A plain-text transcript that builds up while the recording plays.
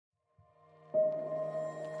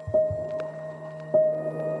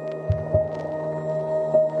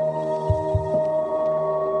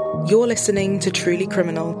You're listening to Truly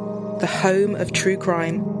Criminal, the home of true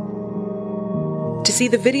crime. To see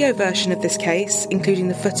the video version of this case, including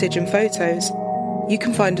the footage and photos, you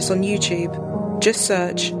can find us on YouTube. Just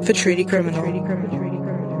search for Truly Criminal.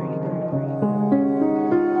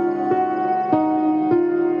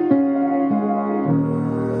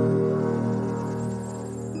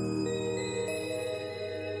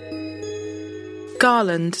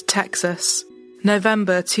 Garland, Texas,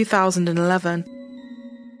 November 2011.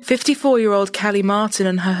 54-year-old Kelly Martin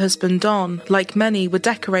and her husband Don, like many, were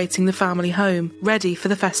decorating the family home, ready for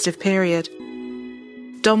the festive period.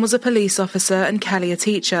 Don was a police officer and Kelly a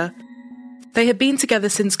teacher. They had been together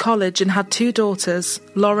since college and had 2 daughters,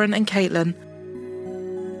 Lauren and Caitlin.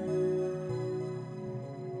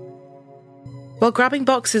 While grabbing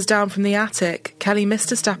boxes down from the attic, Kelly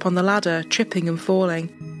missed a step on the ladder, tripping and falling.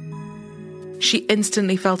 She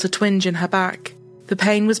instantly felt a twinge in her back. The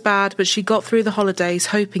pain was bad, but she got through the holidays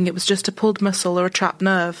hoping it was just a pulled muscle or a trapped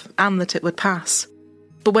nerve, and that it would pass.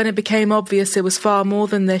 But when it became obvious it was far more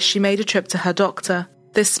than this, she made a trip to her doctor.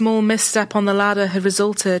 This small misstep on the ladder had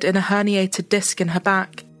resulted in a herniated disc in her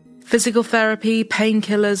back. Physical therapy,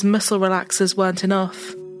 painkillers, muscle relaxers weren't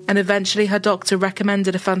enough, and eventually her doctor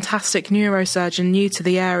recommended a fantastic neurosurgeon new to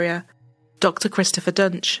the area, Dr. Christopher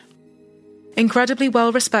Duntsch. Incredibly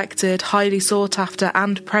well-respected, highly sought-after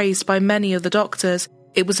and praised by many other doctors,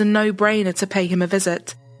 it was a no-brainer to pay him a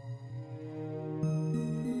visit.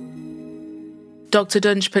 Dr.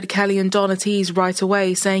 Duntsch put Kelly and Don at ease right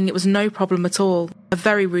away, saying it was no problem at all, a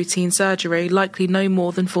very routine surgery, likely no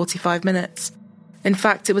more than 45 minutes. In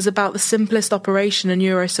fact, it was about the simplest operation a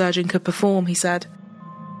neurosurgeon could perform, he said.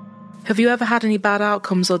 "Have you ever had any bad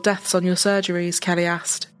outcomes or deaths on your surgeries?" Kelly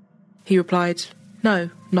asked. He replied, "No,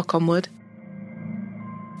 knock on wood."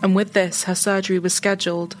 And with this, her surgery was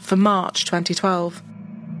scheduled for March 2012.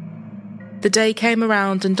 The day came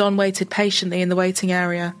around and Don waited patiently in the waiting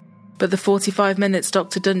area, but the 45 minutes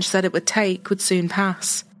Dr. Duntsch said it would take would soon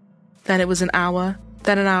pass. Then it was an hour,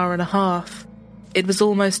 then an hour and a half. It was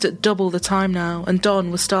almost at double the time now, and Don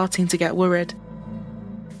was starting to get worried.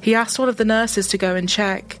 He asked one of the nurses to go and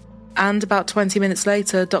check, and about 20 minutes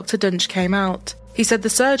later, Dr. Duntsch came out. He said the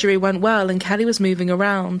surgery went well and Kelly was moving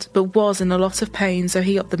around, but was in a lot of pain, so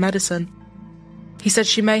he upped the medicine. He said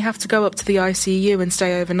she may have to go up to the ICU and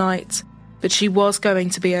stay overnight, but she was going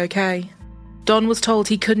to be okay. Don was told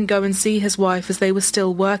he couldn't go and see his wife as they were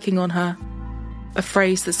still working on her, a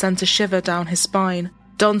phrase that sent a shiver down his spine.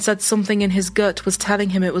 Don said something in his gut was telling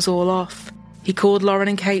him it was all off. He called Lauren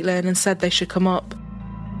and Caitlin and said they should come up.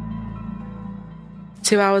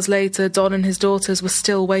 2 hours later, Don and his daughters were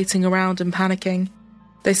still waiting around and panicking.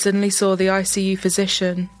 They suddenly saw the ICU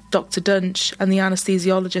physician, Dr. Duntsch, and the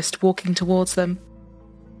anesthesiologist walking towards them.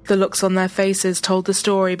 The looks on their faces told the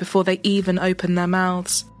story before they even opened their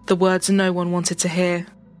mouths, the words no one wanted to hear.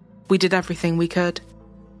 "We did everything we could."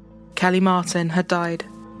 Kelly Martin had died.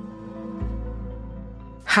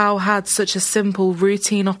 How had such a simple,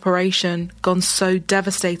 routine operation gone so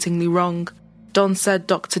devastatingly wrong? Don said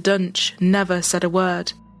Dr. Duntsch never said a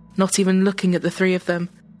word, not even looking at the 3 of them.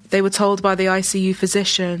 They were told by the ICU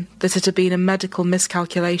physician that it had been a medical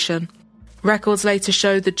miscalculation. Records later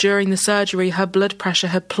showed that during the surgery her blood pressure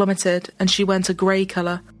had plummeted and she went a grey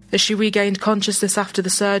colour. As she regained consciousness after the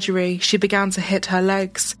surgery, she began to hit her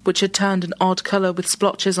legs, which had turned an odd colour with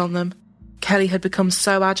splotches on them. Kelly had become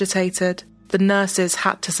so agitated, the nurses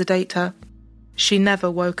had to sedate her. She never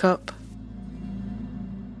woke up.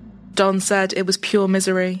 Don said it was pure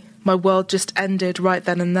misery. My world just ended right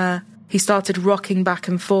then and there. He started rocking back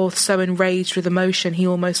and forth, so enraged with emotion he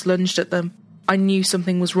almost lunged at them. "I knew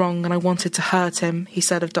something was wrong and I wanted to hurt him," he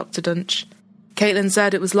said of Dr. Duntsch. Caitlin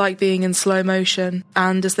said it was like being in slow motion,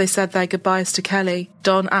 and as they said their goodbyes to Kelly,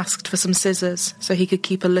 Don asked for some scissors so he could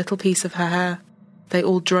keep a little piece of her hair. They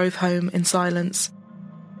all drove home in silence.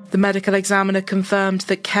 The medical examiner confirmed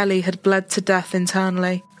that Kelly had bled to death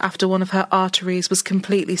internally after one of her arteries was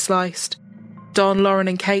completely sliced. Don, Lauren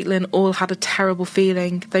and Caitlin all had a terrible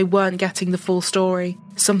feeling. They weren't getting the full story.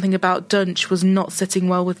 Something about Duntsch was not sitting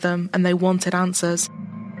well with them and they wanted answers.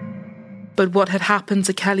 But what had happened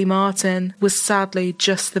to Kelly Martin was sadly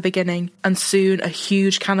just the beginning, and soon a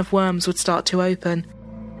huge can of worms would start to open.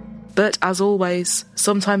 But as always,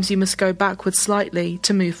 sometimes you must go backwards slightly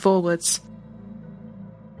to move forwards.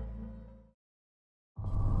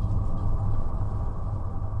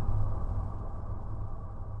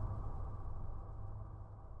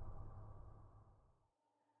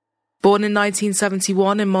 Born in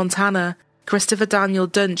 1971 in Montana, Christopher Daniel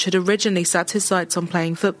Duntsch had originally set his sights on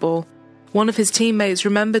playing football. One of his teammates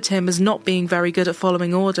remembered him as not being very good at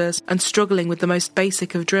following orders and struggling with the most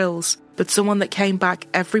basic of drills, but someone that came back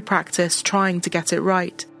every practice trying to get it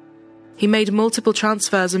right. He made multiple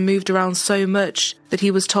transfers and moved around so much that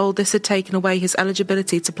he was told this had taken away his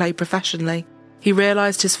eligibility to play professionally. He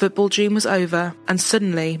realised his football dream was over and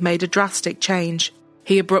suddenly made a drastic change.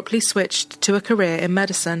 He abruptly switched to a career in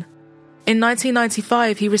medicine. In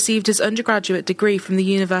 1995, he received his undergraduate degree from the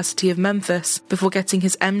University of Memphis before getting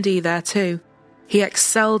his MD there too. He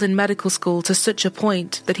excelled in medical school to such a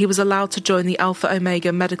point that he was allowed to join the Alpha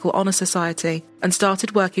Omega Medical Honor Society and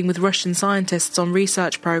started working with Russian scientists on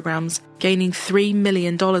research programs, gaining $3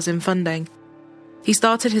 million in funding. He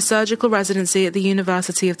started his surgical residency at the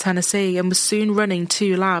University of Tennessee and was soon running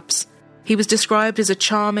 2 labs. He was described as a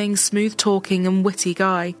charming, smooth-talking and witty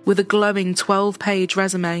guy with a glowing 12-page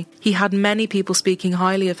resume. He had many people speaking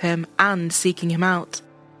highly of him and seeking him out.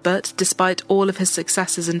 But despite all of his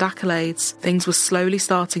successes and accolades, things were slowly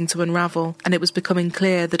starting to unravel, and it was becoming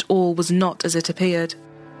clear that all was not as it appeared.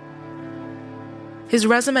 His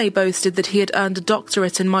resume boasted that he had earned a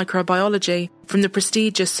doctorate in microbiology from the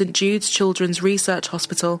prestigious St Jude's Children's Research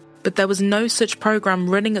Hospital, but there was no such program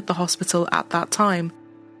running at the hospital at that time.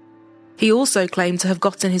 He also claimed to have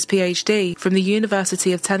gotten his PhD from the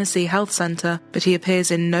University of Tennessee Health Center, but he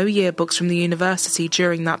appears in no yearbooks from the university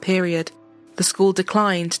during that period. The school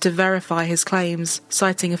declined to verify his claims,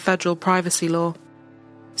 citing a federal privacy law.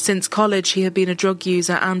 Since college, he had been a drug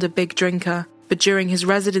user and a big drinker, but during his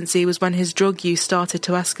residency was when his drug use started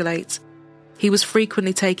to escalate. He was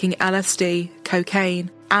frequently taking LSD,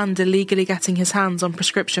 cocaine, and illegally getting his hands on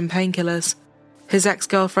prescription painkillers. His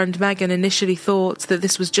ex-girlfriend Megan initially thought that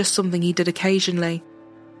this was just something he did occasionally,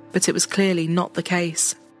 but it was clearly not the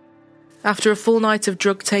case. After a full night of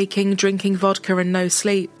drug-taking, drinking vodka and no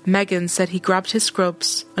sleep, Megan said he grabbed his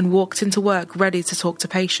scrubs and walked into work ready to talk to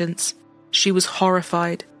patients. She was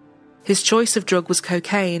horrified. His choice of drug was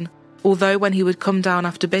cocaine, although when he would come down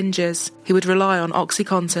after binges, he would rely on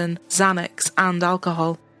OxyContin, Xanax and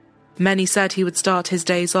alcohol. Many said he would start his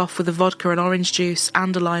days off with a vodka and orange juice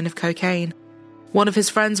and a line of cocaine. One of his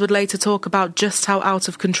friends would later talk about just how out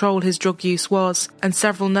of control his drug use was, and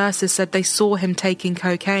several nurses said they saw him taking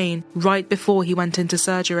cocaine right before he went into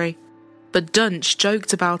surgery. But Duntsch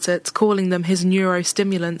joked about it, calling them his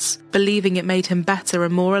neurostimulants, believing it made him better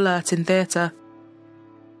and more alert in theatre.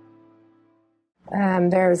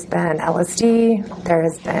 There's been LSD, there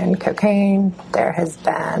has been cocaine, there has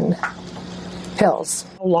been pills.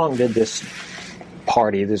 How long did this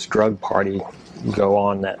drug party, go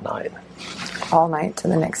on that night? All night to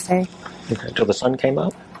the next day. Okay, till the sun came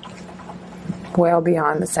up? Well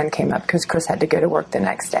beyond the sun came up, because Chris had to go to work the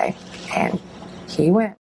next day, and he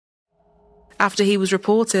went. After he was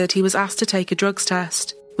reported, he was asked to take a drugs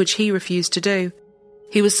test, which he refused to do.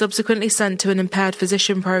 He was subsequently sent to an impaired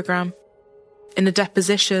physician program. In a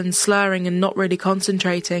deposition, slurring and not really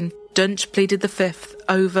concentrating, Duntsch pleaded the fifth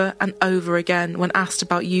over and over again when asked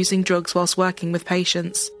about using drugs whilst working with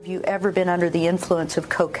patients. Have you ever been under the influence of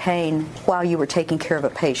cocaine while you were taking care of a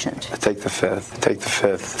patient? I take the fifth, take the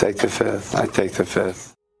fifth, take the fifth, I take the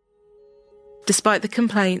fifth. Despite the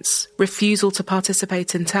complaints, refusal to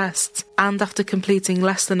participate in tests, and after completing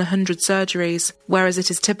less than 100 surgeries, whereas it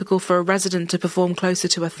is typical for a resident to perform closer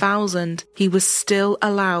to 1,000, he was still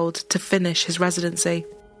allowed to finish his residency.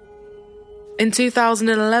 In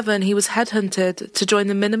 2011, he was headhunted to join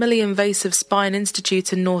the Minimally Invasive Spine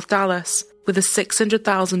Institute in North Dallas with a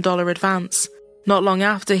 $600,000 advance. Not long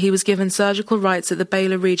after, he was given surgical rights at the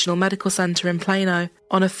Baylor Regional Medical Center in Plano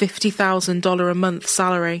on a $50,000 a month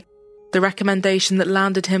salary. The recommendation that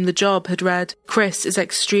landed him the job had read, "Chris is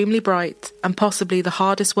extremely bright and possibly the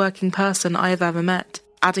hardest working person I have ever met,"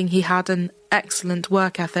 adding he had an excellent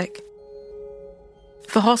work ethic.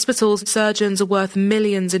 For hospitals, surgeons are worth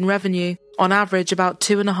millions in revenue, on average about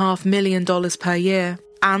 $2.5 million per year,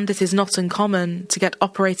 and it is not uncommon to get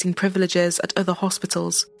operating privileges at other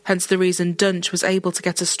hospitals, hence the reason Duntsch was able to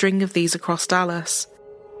get a string of these across Dallas.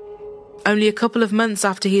 Only a couple of months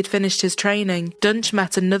after he had finished his training, Duntsch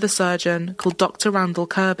met another surgeon called Dr. Randall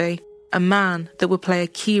Kirby, a man that would play a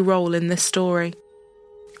key role in this story.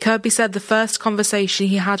 Kirby said the first conversation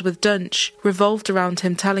he had with Duntsch revolved around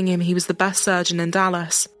him telling him he was the best surgeon in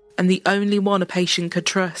Dallas, and the only one a patient could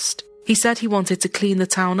trust. He said he wanted to clean the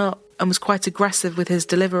town up, and was quite aggressive with his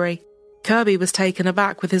delivery. Kirby was taken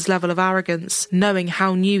aback with his level of arrogance, knowing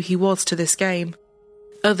how new he was to this game.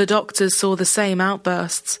 Other doctors saw the same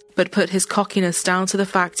outbursts, but put his cockiness down to the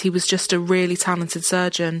fact he was just a really talented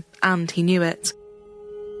surgeon, and he knew it.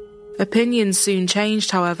 Opinions soon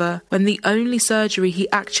changed, however, when the only surgery he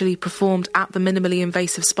actually performed at the Minimally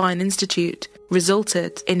Invasive Spine Institute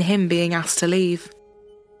resulted in him being asked to leave.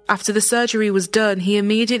 After the surgery was done, he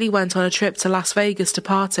immediately went on a trip to Las Vegas to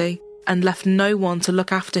party and left no one to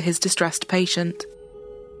look after his distressed patient.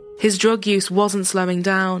 His drug use wasn't slowing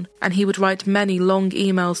down, and he would write many long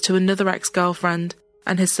emails to another ex-girlfriend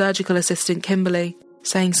and his surgical assistant Kimberly,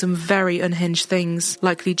 saying some very unhinged things,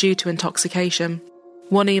 likely due to intoxication.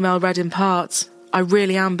 One email read in part, "I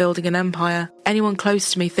really am building an empire. Anyone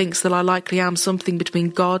close to me thinks that I likely am something between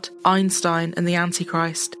God, Einstein, and the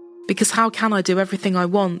Antichrist. Because how can I do everything I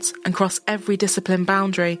want and cross every discipline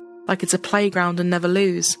boundary like it's a playground and never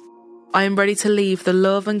lose? I am ready to leave the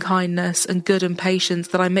love and kindness and good and patience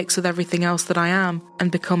that I mix with everything else that I am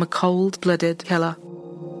and become a cold-blooded killer."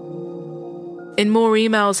 In more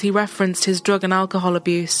emails, he referenced his drug and alcohol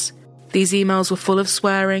abuse. These emails were full of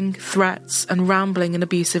swearing, threats, and rambling and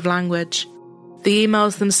abusive language. The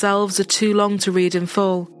emails themselves are too long to read in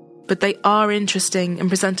full, but they are interesting and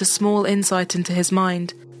present a small insight into his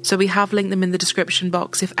mind, so we have linked them in the description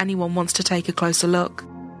box if anyone wants to take a closer look.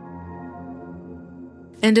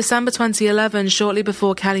 In December 2011, shortly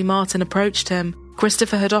before Kelly Martin approached him,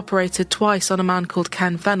 Christopher had operated twice on a man called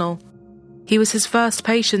Ken Fennell. He was his first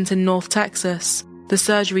patient in North Texas. The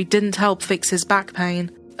surgery didn't help fix his back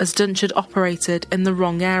pain, as Duntsch had operated in the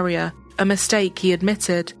wrong area, a mistake he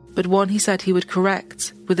admitted, but one he said he would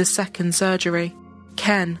correct with a second surgery.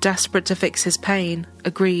 Ken, desperate to fix his pain,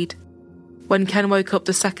 agreed. When Ken woke up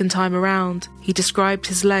the second time around, he described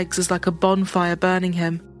his legs as like a bonfire burning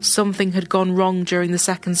him. Something had gone wrong during the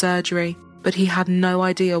second surgery, but he had no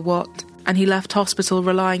idea what, and he left hospital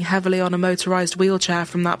relying heavily on a motorised wheelchair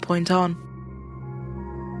from that point on.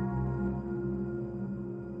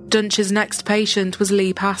 Duntsch's next patient was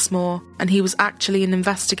Lee Passmore, and he was actually an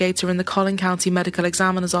investigator in the Collin County Medical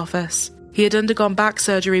Examiner's office. He had undergone back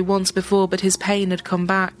surgery once before, but his pain had come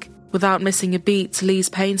back. Without missing a beat, Lee's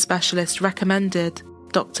pain specialist recommended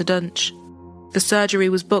Dr. Duntsch. The surgery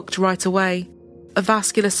was booked right away. A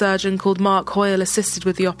vascular surgeon called Mark Hoyle assisted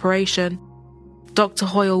with the operation. Dr.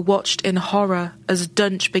 Hoyle watched in horror as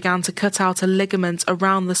Duntsch began to cut out a ligament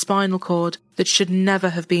around the spinal cord that should never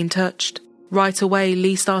have been touched. Right away,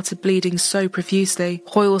 Lee started bleeding so profusely,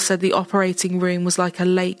 Hoyle said the operating room was like a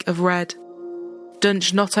lake of red.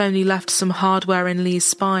 Duntsch not only left some hardware in Lee's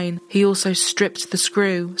spine, he also stripped the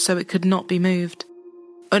screw so it could not be moved.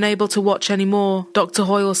 Unable to watch anymore, Dr.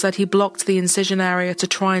 Hoyle said he blocked the incision area to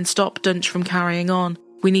try and stop Duntsch from carrying on.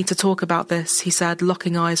 "We need to talk about this," he said,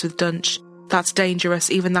 locking eyes with Duntsch. "That's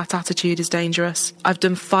dangerous, even that attitude is dangerous. I've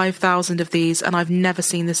done 5,000 of these and I've never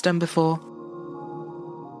seen this done before."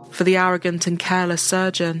 For the arrogant and careless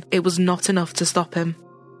surgeon, it was not enough to stop him.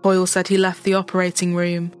 Hoyle said he left the operating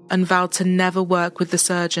room and vowed to never work with the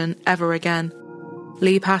surgeon ever again.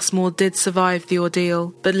 Lee Passmore did survive the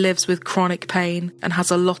ordeal, but lives with chronic pain and has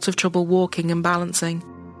a lot of trouble walking and balancing.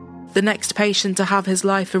 The next patient to have his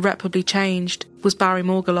life irreparably changed was Barry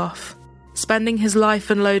Morgulov. Spending his life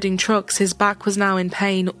unloading trucks, his back was now in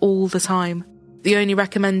pain all the time. The only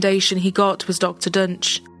recommendation he got was Dr.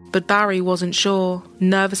 Duntsch, but Barry wasn't sure,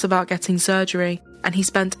 nervous about getting surgery, and he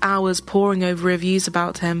spent hours poring over reviews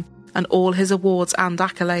about him and all his awards and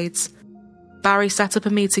accolades. Barry set up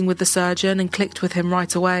a meeting with the surgeon and clicked with him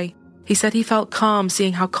right away. He said he felt calm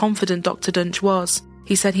seeing how confident Dr. Duntsch was.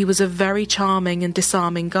 He said he was a very charming and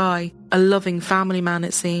disarming guy, a loving family man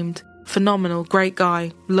it seemed. Phenomenal, great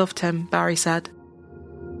guy, loved him, Barry said.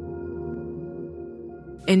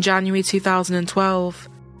 In January 2012,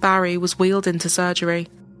 Barry was wheeled into surgery.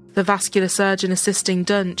 The vascular surgeon assisting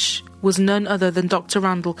Duntsch was none other than Dr.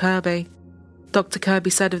 Randall Kirby. Dr. Kirby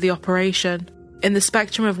said of the operation, "In the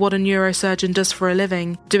spectrum of what a neurosurgeon does for a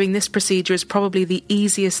living, doing this procedure is probably the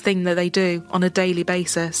easiest thing that they do on a daily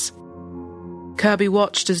basis." Kirby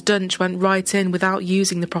watched as Duntsch went right in without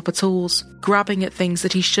using the proper tools, grabbing at things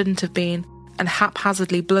that he shouldn't have been, and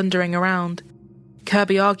haphazardly blundering around.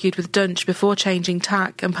 Kirby argued with Duntsch before changing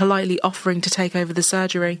tack and politely offering to take over the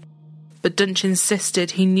surgery. But Duntsch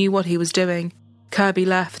insisted he knew what he was doing. Kirby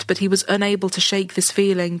left, but he was unable to shake this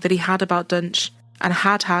feeling that he had about Duntsch, and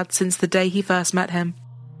had had since the day he first met him.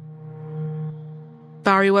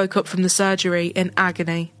 Barry woke up from the surgery in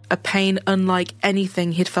agony, a pain unlike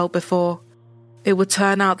anything he'd felt before. It would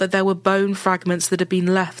turn out that there were bone fragments that had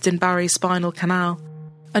been left in Barry's spinal canal.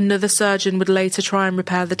 Another surgeon would later try and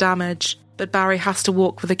repair the damage, but Barry has to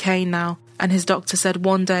walk with a cane now, and his doctor said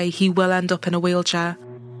one day he will end up in a wheelchair.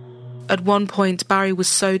 At one point, Barry was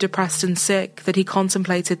so depressed and sick that he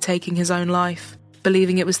contemplated taking his own life,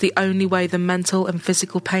 believing it was the only way the mental and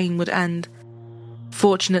physical pain would end.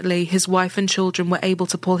 Fortunately, his wife and children were able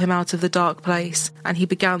to pull him out of the dark place, and he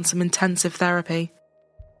began some intensive therapy.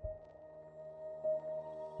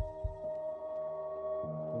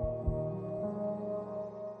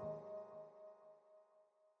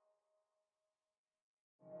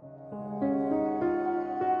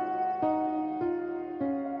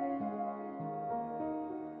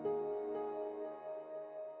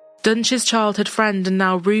 Duntsch's childhood friend and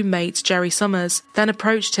now roommate Jerry Summers then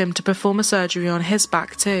approached him to perform a surgery on his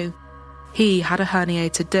back too. He had a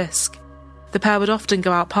herniated disc. The pair would often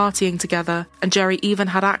go out partying together, and Jerry even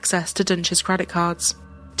had access to Duntsch's credit cards.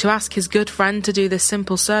 To ask his good friend to do this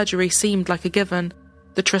simple surgery seemed like a given.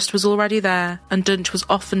 The trust was already there, and Duntsch was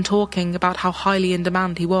often talking about how highly in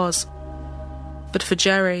demand he was. But for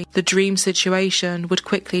Jerry, the dream situation would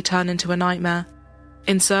quickly turn into a nightmare.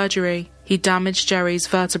 In surgery, he damaged Jerry's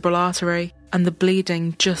vertebral artery, and the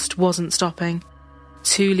bleeding just wasn't stopping.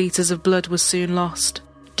 2 litres of blood was soon lost.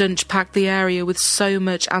 Duntsch packed the area with so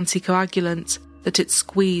much anticoagulant that it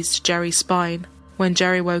squeezed Jerry's spine. When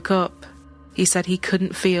Jerry woke up, he said he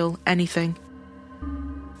couldn't feel anything.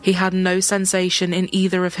 He had no sensation in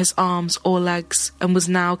either of his arms or legs and was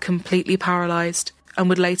now completely paralysed and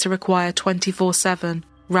would later require 24/7,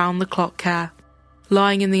 round-the-clock care.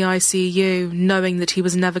 Lying in the ICU, knowing that he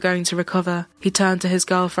was never going to recover, he turned to his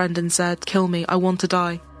girlfriend and said, "Kill me, I want to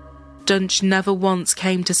die." Duntsch never once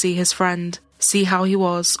came to see his friend, see how he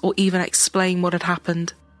was, or even explain what had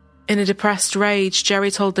happened. In a depressed rage,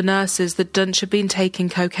 Jerry told the nurses that Duntsch had been taking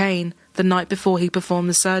cocaine the night before he performed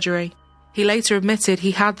the surgery. He later admitted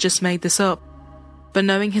he had just made this up, but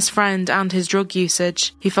knowing his friend and his drug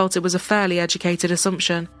usage, he felt it was a fairly educated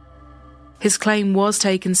assumption. His claim was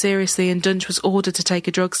taken seriously and Duntsch was ordered to take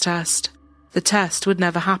a drugs test. The test would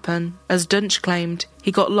never happen, as Duntsch claimed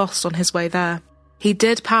he got lost on his way there. He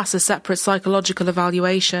did pass a separate psychological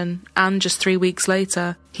evaluation, and just 3 weeks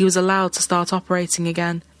later, he was allowed to start operating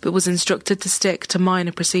again, but was instructed to stick to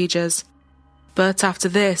minor procedures. But after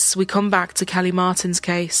this, we come back to Kelly Martin's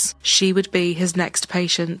case. She would be his next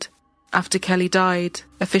patient. After Kelly died,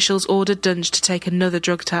 officials ordered Duntsch to take another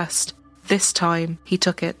drug test. This time, he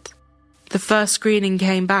took it. The first screening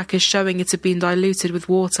came back as showing it had been diluted with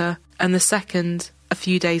water, and the second, a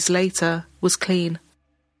few days later, was clean.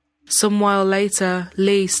 Some while later,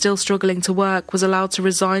 Lee, still struggling to work, was allowed to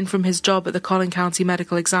resign from his job at the Collin County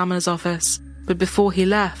Medical Examiner's office. But before he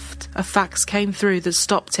left, a fax came through that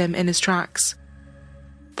stopped him in his tracks.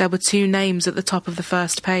 There were 2 names at the top of the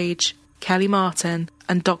first page, Kelly Martin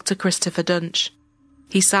and Dr. Christopher Duntsch.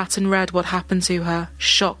 He sat and read what happened to her,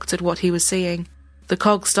 shocked at what he was seeing. The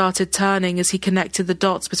cogs started turning as he connected the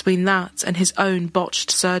dots between that and his own botched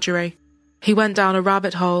surgery. He went down a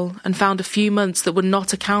rabbit hole and found a few months that were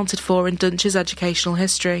not accounted for in Duntsch's educational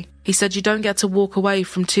history. He said you don't get to walk away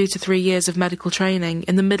from 2 to 3 years of medical training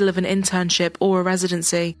in the middle of an internship or a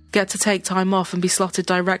residency, get to take time off and be slotted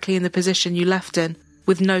directly in the position you left in,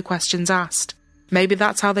 with no questions asked. Maybe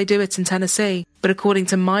that's how they do it in Tennessee, but according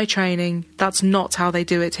to my training, that's not how they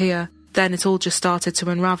do it here. Then it all just started to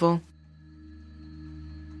unravel.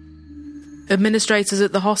 Administrators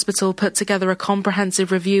at the hospital put together a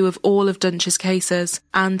comprehensive review of all of Duntsch's cases,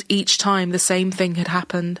 and each time the same thing had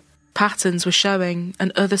happened. Patterns were showing,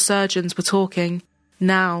 and other surgeons were talking.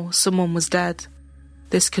 Now someone was dead.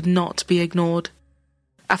 This could not be ignored.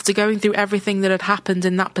 After going through everything that had happened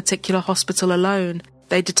in that particular hospital alone,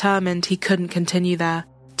 they determined he couldn't continue there.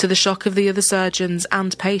 To the shock of the other surgeons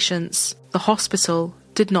and patients, the hospital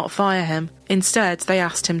did not fire him. Instead, they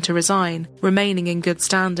asked him to resign, remaining in good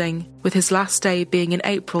standing, with his last day being in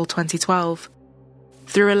April 2012.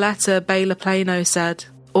 Through a letter, Baylor Plano said,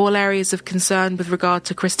 "All areas of concern with regard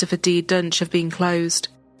to Christopher D. Duntsch have been closed.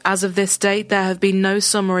 As of this date, there have been no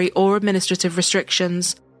summary or administrative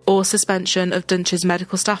restrictions or suspension of Duntsch's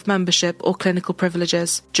medical staff membership or clinical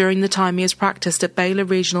privileges during the time he has practiced at Baylor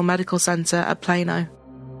Regional Medical Center at Plano."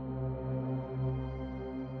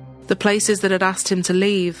 The places that had asked him to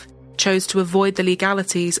leave chose to avoid the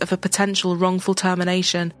legalities of a potential wrongful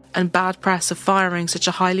termination and bad press of firing such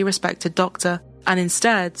a highly respected doctor, and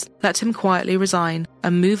instead let him quietly resign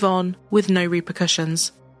and move on with no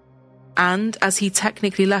repercussions. And, as he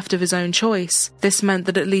technically left of his own choice, this meant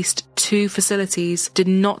that at least 2 facilities did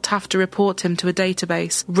not have to report him to a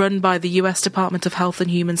database run by the US Department of Health and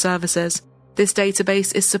Human Services. This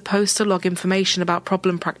database is supposed to log information about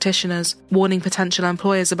problem practitioners, warning potential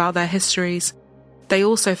employers about their histories. They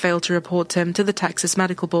also failed to report him to the Texas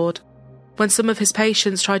Medical Board. When some of his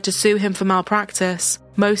patients tried to sue him for malpractice,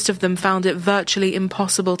 most of them found it virtually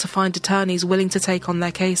impossible to find attorneys willing to take on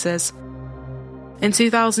their cases. In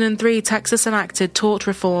 2003, Texas enacted tort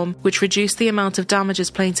reform, which reduced the amount of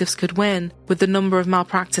damages plaintiffs could win, with the number of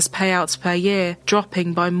malpractice payouts per year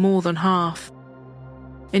dropping by more than half.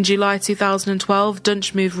 In July 2012,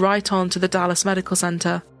 Duntsch moved right on to the Dallas Medical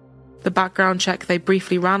Center. The background check they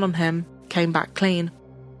briefly ran on him came back clean.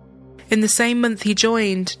 In the same month he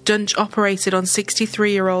joined, Duntsch operated on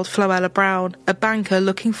 63-year-old Floella Brown, a banker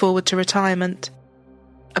looking forward to retirement.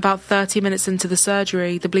 About 30 minutes into the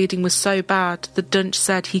surgery, the bleeding was so bad that Duntsch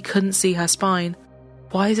said he couldn't see her spine.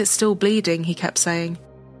 "Why is it still bleeding?" he kept saying.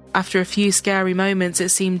 After a few scary moments, it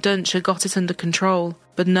seemed Duntsch had got it under control,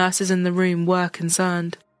 but nurses in the room were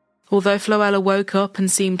concerned. Although Floella woke up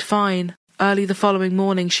and seemed fine, early the following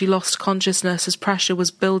morning she lost consciousness as pressure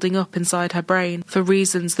was building up inside her brain for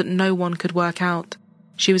reasons that no one could work out.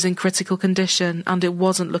 She was in critical condition and it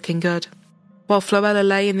wasn't looking good. While Floella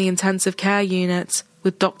lay in the intensive care unit,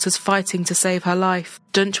 with doctors fighting to save her life,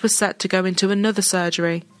 Duntsch was set to go into another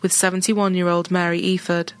surgery with 71-year-old Mary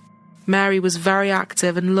Eford. Mary was very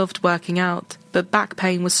active and loved working out, but back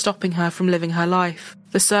pain was stopping her from living her life.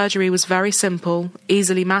 The surgery was very simple,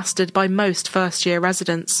 easily mastered by most first-year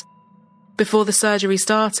residents. Before the surgery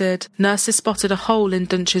started, nurses spotted a hole in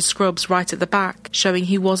Duntsch's scrubs right at the back, showing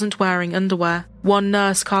he wasn't wearing underwear. One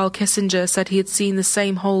nurse, Kyle Kissinger, said he had seen the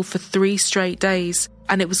same hole for 3 straight days,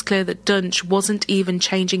 and it was clear that Duntsch wasn't even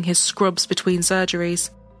changing his scrubs between surgeries.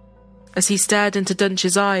 As he stared into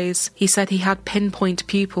Duntsch's eyes, he said he had pinpoint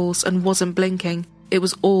pupils and wasn't blinking. It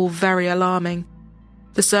was all very alarming.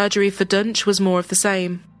 The surgery for Duntsch was more of the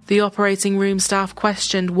same. The operating room staff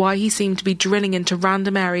questioned why he seemed to be drilling into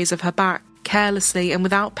random areas of her back, carelessly and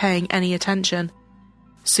without paying any attention.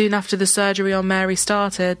 Soon after the surgery on Mary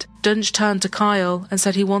started, Duntsch turned to Kyle and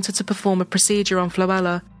said he wanted to perform a procedure on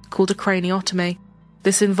Floella called a craniotomy.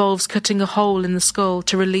 This involves cutting a hole in the skull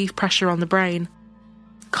to relieve pressure on the brain.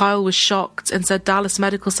 Kyle was shocked and said Dallas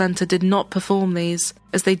Medical Center did not perform these,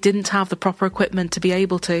 as they didn't have the proper equipment to be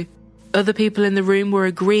able to. Other people in the room were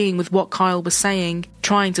agreeing with what Kyle was saying,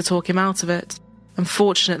 trying to talk him out of it.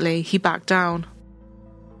 Unfortunately, he backed down.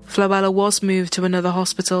 Floella was moved to another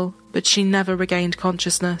hospital, but she never regained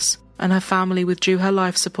consciousness, and her family withdrew her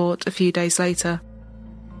life support a few days later.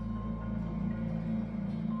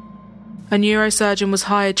 A neurosurgeon was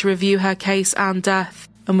hired to review her case and death,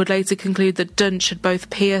 and would later conclude that Duntsch had both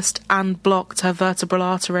pierced and blocked her vertebral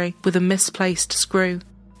artery with a misplaced screw.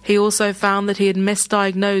 He also found that he had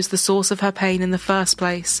misdiagnosed the source of her pain in the first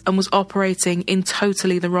place and was operating in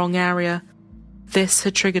totally the wrong area. This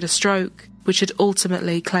had triggered a stroke, which had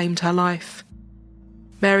ultimately claimed her life.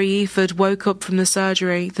 Mary Eford woke up from the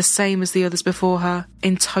surgery the same as the others before her,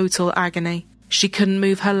 in total agony. She couldn't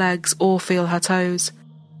move her legs or feel her toes.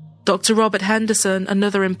 Dr. Robert Henderson,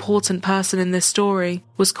 another important person in this story,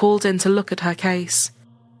 was called in to look at her case.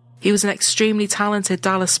 He was an extremely talented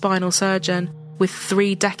Dallas spinal surgeon with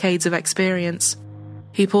 3 decades of experience.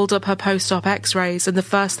 He pulled up her post-op x-rays and the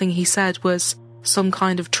first thing he said was, "Some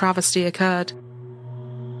kind of travesty occurred."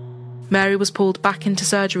 Mary was pulled back into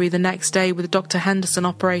surgery the next day with Dr. Henderson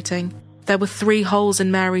operating. There were 3 holes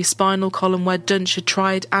in Mary's spinal column where Duntsch had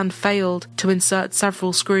tried and failed to insert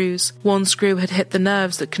several screws. One screw had hit the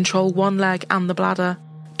nerves that control one leg and the bladder.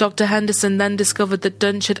 Dr. Henderson then discovered that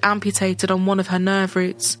Duntsch had amputated on one of her nerve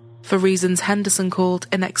roots, for reasons Henderson called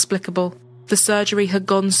inexplicable. The surgery had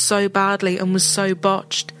gone so badly and was so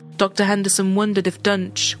botched, Dr. Henderson wondered if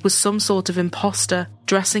Duntsch was some sort of imposter,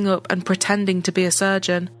 dressing up and pretending to be a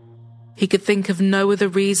surgeon. He could think of no other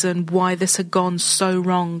reason why this had gone so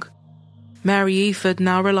wrong. Mary Eford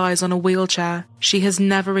now relies on a wheelchair. She has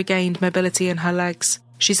never regained mobility in her legs.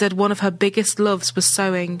 She said one of her biggest loves was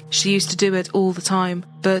sewing. She used to do it all the time,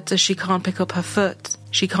 but as she can't pick up her foot,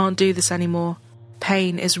 she can't do this anymore.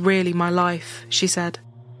 "Pain is really my life," she said.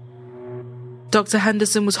 Dr.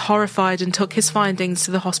 Henderson was horrified and took his findings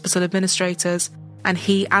to the hospital administrators, and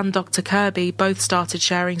he and Dr. Kirby both started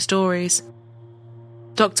sharing stories.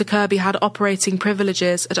 Dr. Kirby had operating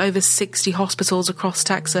privileges at over 60 hospitals across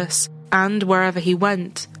Texas, and wherever he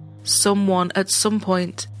went, someone at some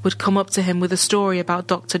point would come up to him with a story about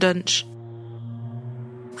Dr. Duntsch.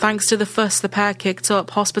 Thanks to the fuss the pair kicked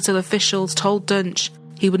up, hospital officials told Duntsch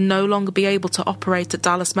he would no longer be able to operate at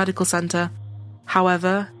Dallas Medical Center.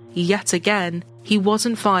 However, yet again, he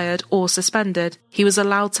wasn't fired or suspended. He was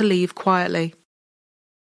allowed to leave quietly.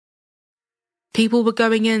 People were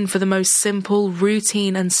going in for the most simple,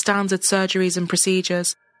 routine and standard surgeries and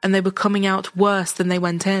procedures, and they were coming out worse than they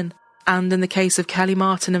went in. And in the case of Kelly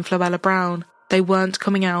Martin and Floella Brown, they weren't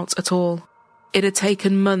coming out at all. It had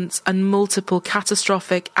taken months and multiple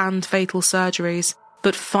catastrophic and fatal surgeries,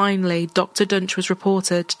 but finally Dr. Duntsch was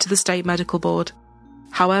reported to the State Medical Board.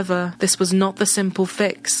 However, this was not the simple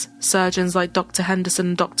fix surgeons like Dr. Henderson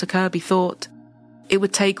and Dr. Kirby thought. It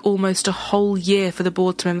would take almost a whole year for the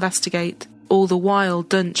board to investigate, all the while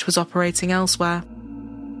Duntsch was operating elsewhere.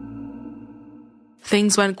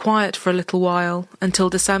 Things went quiet for a little while, until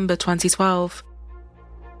December 2012.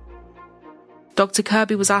 Dr.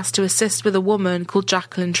 Kirby was asked to assist with a woman called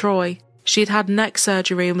Jacqueline Troy. She had had neck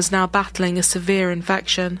surgery and was now battling a severe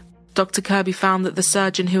infection. Dr. Kirby found that the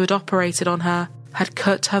surgeon who had operated on her had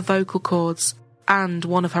cut her vocal cords and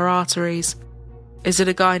one of her arteries. "Is it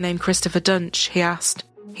a guy named Christopher Duntsch?" he asked.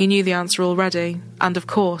 He knew the answer already, and of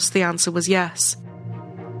course the answer was yes.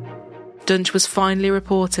 Duntsch was finally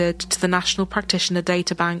reported to the National Practitioner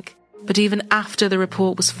Databank, but even after the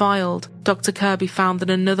report was filed, Dr. Kirby found that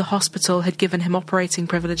another hospital had given him operating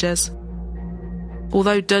privileges.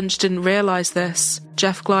 Although Duntsch didn't realise this,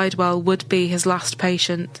 Jeff Glidewell would be his last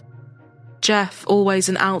patient. Jeff, always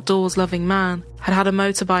an outdoors-loving man, had had a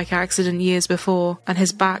motorbike accident years before, and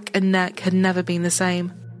his back and neck had never been the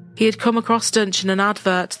same. He had come across Duntsch in an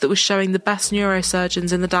advert that was showing the best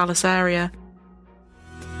neurosurgeons in the Dallas area.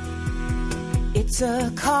 It's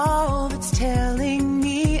a call that's telling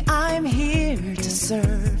me I'm here to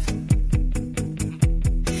serve.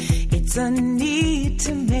 It's a need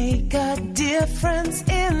to make a difference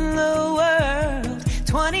in the world.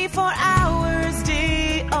 24 hours,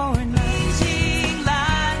 day or night. Changing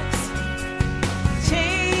lives.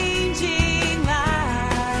 Changing lives.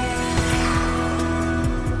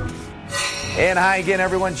 And hi again,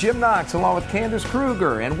 everyone. Jim Knox along with Candace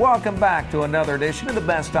Kruger. And welcome back to another edition of the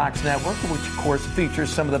Best Docs Network, which, of course, features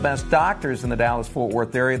some of the best doctors in the Dallas-Fort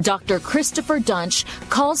Worth area. Dr. Christopher Duntsch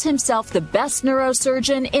calls himself the best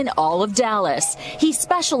neurosurgeon in all of Dallas. He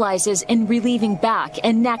specializes in relieving back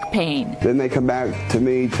and neck pain. Then they come back to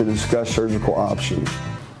me to discuss surgical options.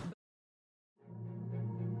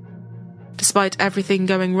 Despite everything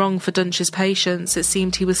going wrong for Duntsch's patients, it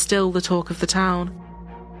seemed he was still the talk of the town.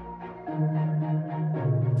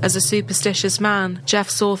 As a superstitious man, Jeff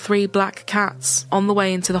saw 3 black cats on the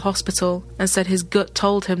way into the hospital and said his gut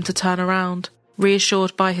told him to turn around.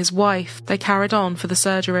 Reassured by his wife, they carried on for the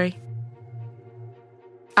surgery.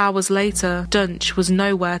 Hours later, Duntsch was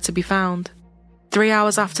nowhere to be found. 3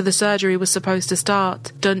 hours after the surgery was supposed to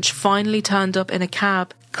start, Duntsch finally turned up in a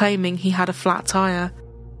cab, claiming he had a flat tire.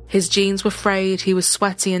 His jeans were frayed, he was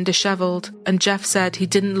sweaty and dishevelled, and Jeff said he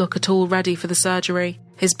didn't look at all ready for the surgery.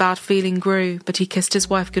 His bad feeling grew, but he kissed his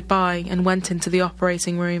wife goodbye and went into the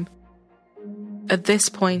operating room. At this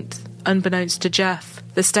point, unbeknownst to Jeff,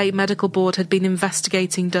 the state medical board had been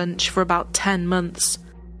investigating Duntsch for about 10 months.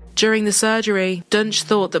 During the surgery, Duntsch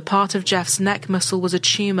thought that part of Jeff's neck muscle was a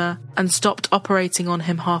tumour and stopped operating on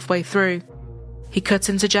him halfway through. He cut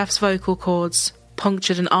into Jeff's vocal cords,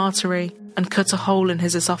 punctured an artery, and cut a hole in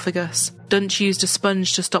his esophagus. Duntsch used a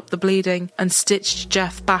sponge to stop the bleeding and stitched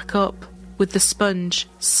Jeff back up, with the sponge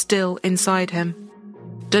still inside him.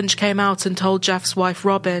 Duntsch came out and told Jeff's wife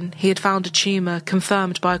Robin he had found a tumour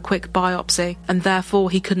confirmed by a quick biopsy, and therefore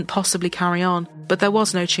he couldn't possibly carry on. But there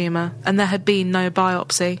was no tumour, and there had been no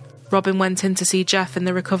biopsy. Robin went in to see Jeff in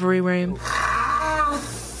the recovery room.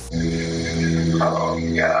 Oh,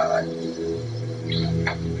 God.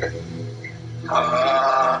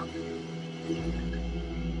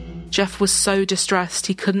 Jeff was so distressed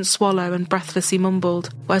he couldn't swallow and breathlessly mumbled,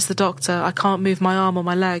 "Where's the doctor? I can't move my arm or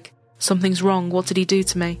my leg. Something's wrong. What did he do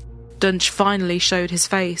to me?" Duntsch finally showed his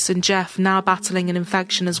face, and Jeff, now battling an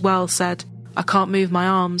infection as well, said, "I can't move my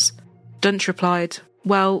arms." Duntsch replied,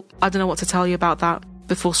 "Well, I don't know what to tell you about that,"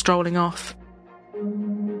 before strolling off.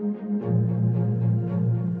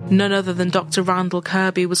 None other than Dr. Randall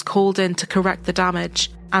Kirby was called in to correct the damage,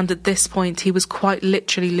 and at this point he was quite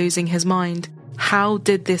literally losing his mind. How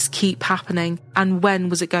did this keep happening, and when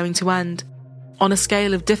was it going to end? On a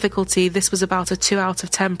scale of difficulty, this was about a 2 out of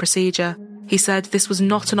 10 procedure. He said this was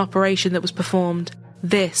not an operation that was performed.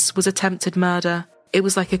 This was attempted murder. It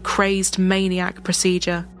was like a crazed maniac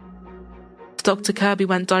procedure. Dr. Kirby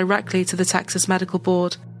went directly to the Texas Medical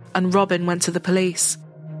Board, and Robin went to the police.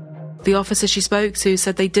 The officer she spoke to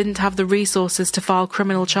said they didn't have the resources to file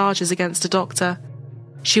criminal charges against a doctor.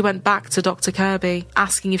 She went back to Dr. Kirby,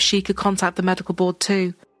 asking if she could contact the medical board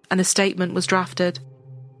too, and a statement was drafted.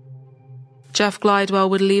 Jeff Glidewell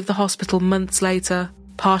would leave the hospital months later,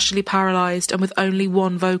 partially paralysed and with only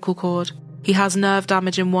one vocal cord. He has nerve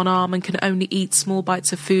damage in one arm and can only eat small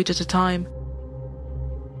bites of food at a time.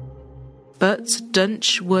 But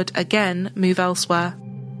Duntsch would again move elsewhere.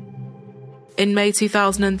 In May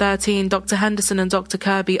 2013, Dr. Henderson and Dr.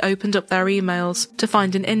 Kirby opened up their emails to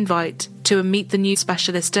find an invite to a Meet the New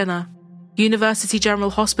Specialist dinner. University General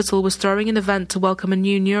Hospital was throwing an event to welcome a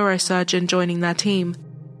new neurosurgeon joining their team,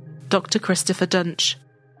 Dr. Christopher Duntsch.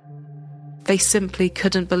 They simply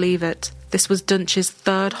couldn't believe it. This was Duntsch's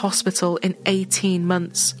 3rd hospital in 18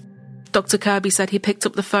 months. Dr. Kirby said he picked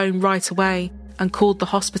up the phone right away and called the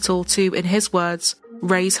hospital to, in his words,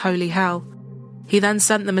 raise holy hell. He then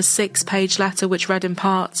sent them a 6-page letter which read in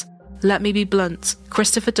part, "Let me be blunt.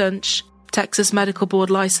 Christopher Duntsch, Texas Medical Board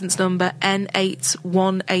license number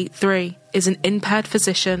N8183, is an impaired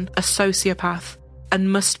physician, a sociopath,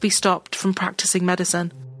 and must be stopped from practicing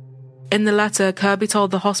medicine. In the letter, Kirby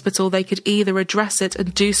told the hospital they could either address it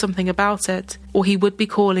and do something about it, or he would be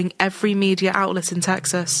calling every media outlet in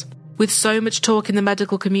Texas. With so much talk in the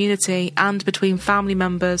medical community and between family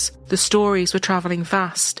members, the stories were travelling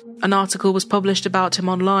fast. An article was published about him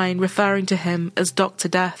online referring to him as Dr.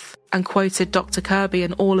 Death and quoted Dr. Kirby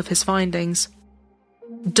and all of his findings.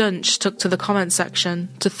 Duntsch took to the comment section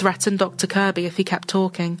to threaten Dr. Kirby if he kept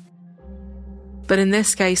talking. But in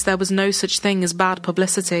this case, there was no such thing as bad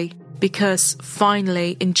publicity, because,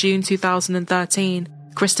 finally, in June 2013,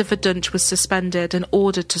 Christopher Duntsch was suspended and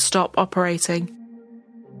ordered to stop operating.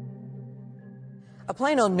 A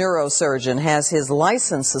Plano neurosurgeon has his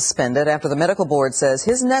license suspended after the medical board says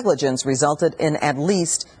his negligence resulted in at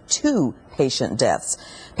least 2 patient deaths.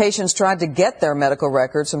 Patients tried to get their medical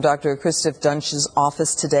records from Dr. Christopher Duntsch's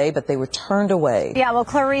office today, but they were turned away. Yeah, well,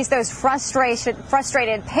 Clarice, those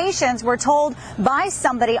frustrated patients were told by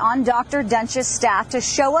somebody on Dr. Duntsch's staff to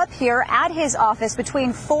show up here at his office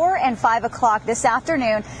between 4 and 5 o'clock this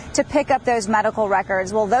afternoon to pick up those medical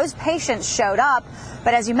records. Well, those patients showed up,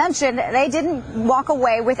 but as you mentioned, they didn't walk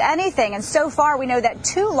away with anything. And so far, we know that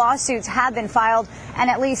 2 lawsuits have been filed and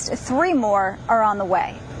at least 3 more are on the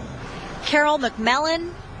way. Carol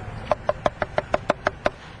McMillan,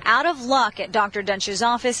 out of luck at Dr. Duntsch's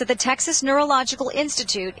office at the Texas Neurological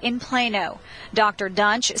Institute in Plano. Dr.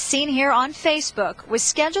 Duntsch, seen here on Facebook, was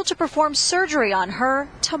scheduled to perform surgery on her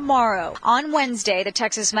tomorrow. On Wednesday, the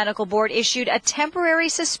Texas Medical Board issued a temporary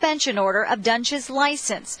suspension order of Duntsch's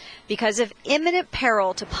license because of imminent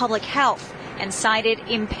peril to public health and cited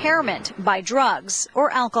impairment by drugs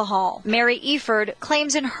or alcohol. Mary Eford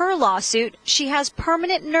claims in her lawsuit she has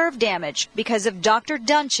permanent nerve damage because of Dr.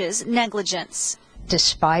 Duntsch's negligence.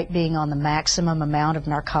 Despite being on the maximum amount of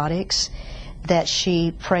narcotics, that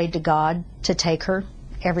she prayed to God to take her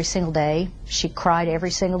every single day. She cried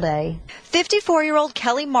every single day. 54-year-old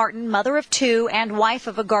Kelly Martin, mother of 2 and wife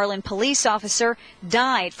of a Garland police officer,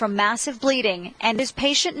 died from massive bleeding and is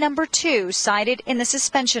patient number 2 cited in the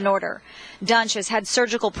suspension order. Duntsch has had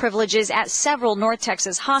surgical privileges at several North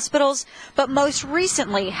Texas hospitals, but most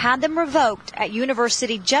recently had them revoked at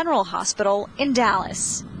University General Hospital in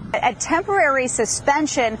Dallas. A temporary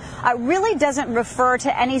suspension really doesn't refer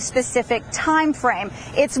to any specific time frame.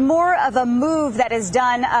 It's more of a move that is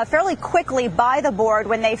done fairly quickly by the board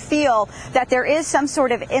when they feel that there is some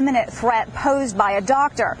sort of imminent threat posed by a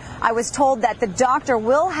doctor. I was told that the doctor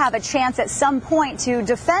will have a chance at some point to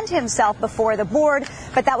defend himself before the board,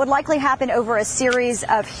 but that would likely happen over a series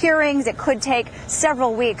of hearings. It could take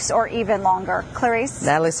several weeks or even longer. Clarice?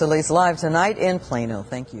 Natalie Solis live tonight in Plano.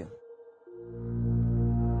 Thank you.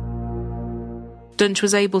 Duntsch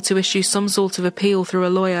was able to issue some sort of appeal through a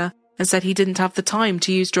lawyer and said he didn't have the time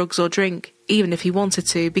to use drugs or drink, even if he wanted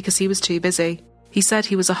to, because he was too busy. He said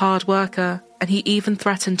he was a hard worker, and he even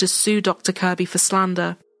threatened to sue Dr. Kirby for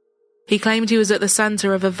slander. He claimed he was at the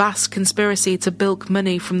centre of a vast conspiracy to bilk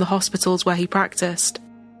money from the hospitals where he practiced.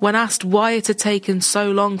 When asked why it had taken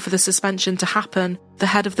so long for the suspension to happen, the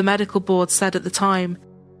head of the medical board said at the time,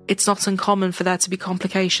 "It's not uncommon for there to be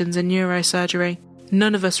complications in neurosurgery.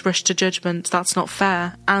 None of us rush to judgment, that's not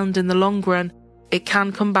fair, and in the long run, it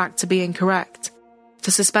can come back to being correct.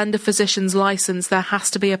 To suspend a physician's license, there has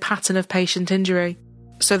to be a pattern of patient injury.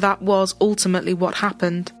 So that was ultimately what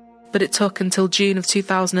happened, but it took until June of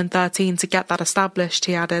 2013 to get that established,"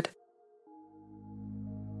 he added.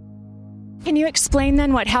 Can you explain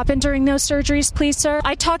then what happened during those surgeries, please, sir?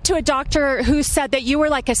 I talked to a doctor who said that you were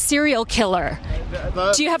like a serial killer.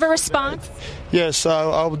 Do you have a response? Yes,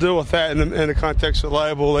 I'll deal with that in the context of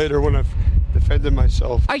libel later when I've defended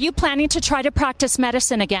myself. Are you planning to try to practice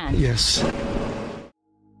medicine again? Yes.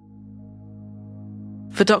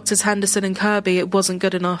 For Drs. Henderson and Kirby, it wasn't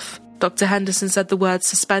good enough. Dr. Henderson said the word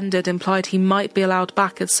suspended implied he might be allowed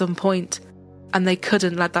back at some point, and they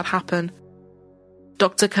couldn't let that happen.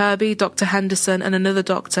 Dr. Kirby, Dr. Henderson and another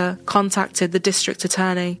doctor contacted the district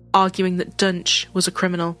attorney, arguing that Duntsch was a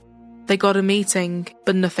criminal. They got a meeting,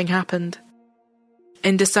 but nothing happened.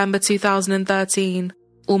 In December 2013,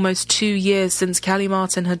 almost 2 years since Kelly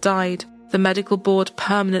Martin had died, the medical board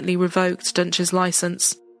permanently revoked Duntsch's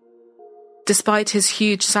license. Despite his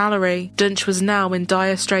huge salary, Duntsch was now in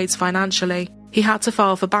dire straits financially. He had to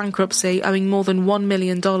file for bankruptcy, owing more than $1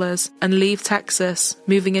 million, and leave Texas,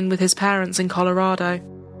 moving in with his parents in Colorado.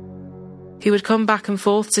 He would come back and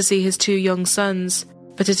forth to see his 2 young sons,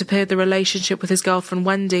 but it appeared the relationship with his girlfriend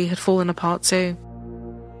Wendy had fallen apart too.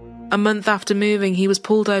 A month after moving, he was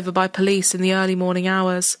pulled over by police in the early morning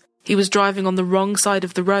hours. He was driving on the wrong side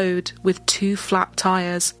of the road with 2 flat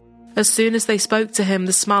tyres. As soon as they spoke to him,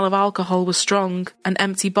 the smell of alcohol was strong and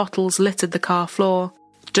empty bottles littered the car floor.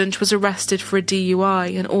 Duntsch was arrested for a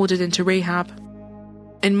DUI and ordered into rehab.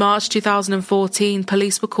 In March 2014,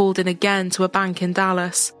 police were called in again to a bank in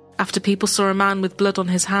Dallas after people saw a man with blood on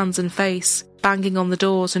his hands and face, banging on the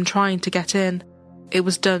doors and trying to get in. It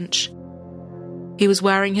was Duntsch. He was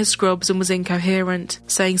wearing his scrubs and was incoherent,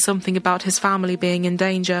 saying something about his family being in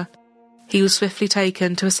danger. He was swiftly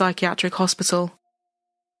taken to a psychiatric hospital.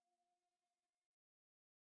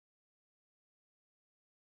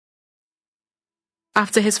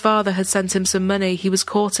 After his father had sent him some money, he was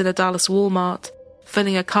caught in a Dallas Walmart,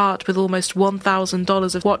 filling a cart with almost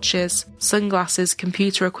 $1,000 of watches, sunglasses,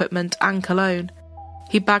 computer equipment and cologne.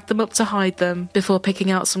 He bagged them up to hide them before picking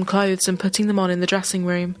out some clothes and putting them on in the dressing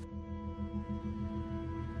room.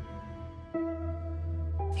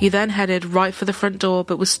 He then headed right for the front door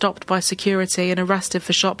but was stopped by security and arrested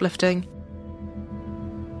for shoplifting.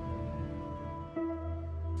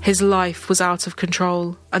 His life was out of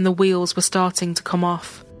control and the wheels were starting to come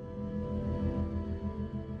off.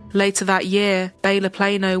 Later that year, Baylor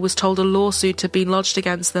Plano was told a lawsuit had been lodged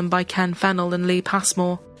against them by Ken Fennell and Lee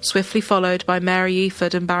Passmore, swiftly followed by Mary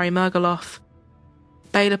Eford and Barry Mergeloff.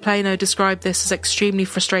 Baylor Plano described this as extremely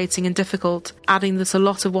frustrating and difficult, adding that a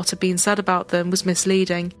lot of what had been said about them was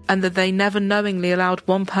misleading, and that they never knowingly allowed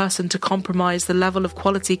one person to compromise the level of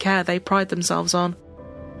quality care they pride themselves on.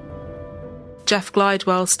 Jeff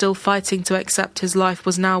Glidewell, still fighting to accept his life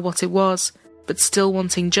was now what it was, but still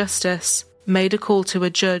wanting justice, made a call to a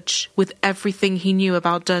judge with everything he knew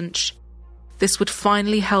about Duntsch. This would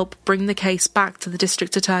finally help bring the case back to the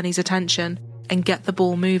district attorney's attention and get the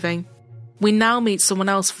ball moving. We now meet someone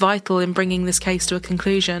else vital in bringing this case to a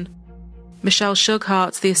conclusion. Michelle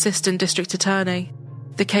Shughart, the assistant district attorney.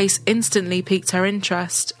 The case instantly piqued her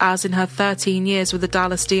interest, as in her 13 years with the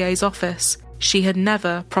Dallas DA's office, she had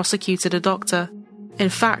never prosecuted a doctor. In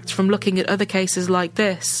fact, from looking at other cases like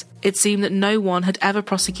this, it seemed that no one had ever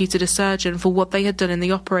prosecuted a surgeon for what they had done in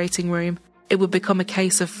the operating room. It would become a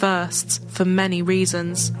case of firsts, for many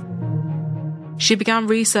reasons. She began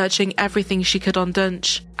researching everything she could on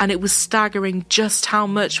Duntsch, and it was staggering just how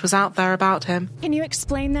much was out there about him. Can you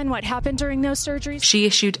explain then what happened during those surgeries? She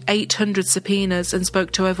issued 800 subpoenas and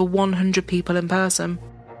spoke to over 100 people in person.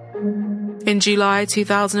 In July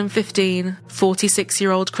 2015,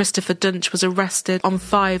 46-year-old Christopher Duntsch was arrested on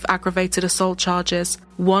 5 aggravated assault charges,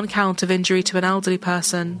 1 count of injury to an elderly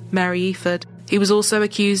person, Mary Eford. He was also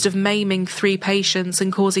accused of maiming 3 patients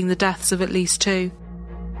and causing the deaths of at least 2.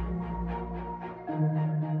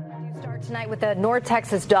 Tonight with a North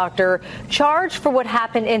Texas doctor charged for what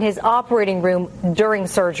happened in his operating room during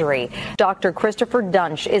surgery. Dr. Christopher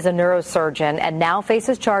Duntsch is a neurosurgeon and now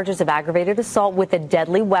faces charges of aggravated assault with a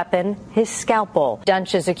deadly weapon, his scalpel.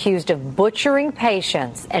 Duntsch is accused of butchering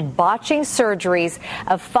patients and botching surgeries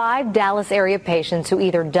of 5 Dallas area patients who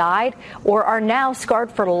either died or are now scarred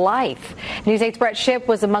for life. News 8's Brett Shipp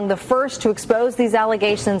was among the first to expose these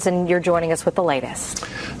allegations, and you're joining us with the latest.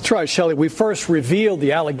 That's right, Shelley. We first revealed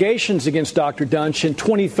the allegations against Dr. Duntsch in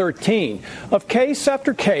 2013 of case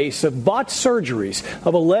after case of botched surgeries,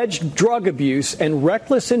 of alleged drug abuse and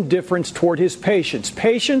reckless indifference toward his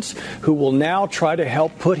patients who will now try to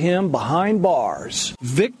help put him behind bars.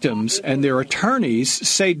 Victims and their attorneys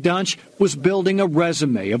say Duntsch was building a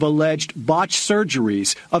resume of alleged botched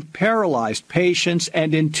surgeries, of paralyzed patients,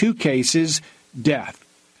 and in 2 cases, death.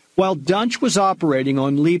 While Duntsch was operating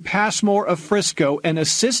on Lee Passmore of Frisco, an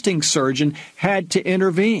assisting surgeon had to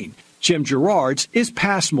intervene. Jim Gerards is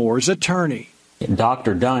Passmore's attorney.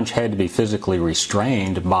 Dr. Duntsch had to be physically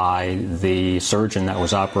restrained by the surgeon that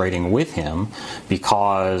was operating with him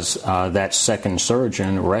because that second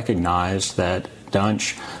surgeon recognized that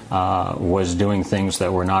Duntsch was doing things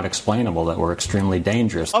that were not explainable, that were extremely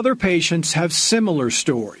dangerous. Other patients have similar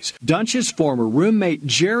stories. Duntsch's former roommate,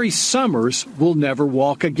 Jerry Summers, will never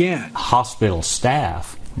walk again. Hospital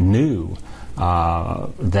staff knew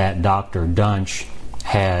that Dr. Duntsch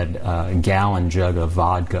had a gallon jug of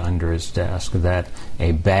vodka under his desk, that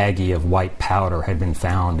a baggie of white powder had been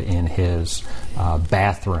found in his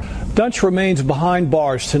bathroom. Duntsch remains behind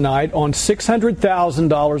bars tonight on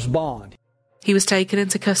 $600,000 bond. He was taken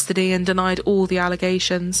into custody and denied all the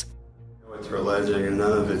allegations. What they're alleging, and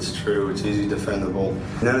none of it's true. It's easy defendable.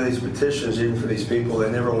 None of these petitions, even for these people,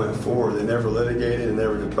 they never went forward. They never litigated, they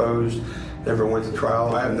never deposed, never went to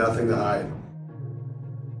trial. I have nothing to hide.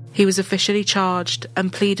 He was officially charged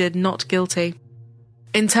and pleaded not guilty.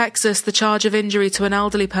 In Texas, the charge of injury to an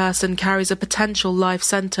elderly person carries a potential life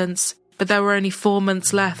sentence, but there were only 4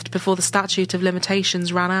 months left before the statute of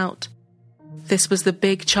limitations ran out. This was the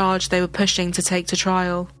big charge they were pushing to take to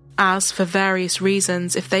trial, as, for various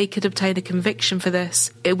reasons, if they could obtain a conviction for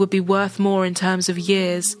this, it would be worth more in terms of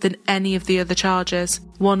years than any of the other charges.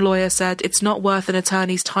 One lawyer said it's not worth an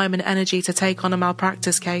attorney's time and energy to take on a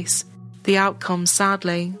malpractice case. The outcome,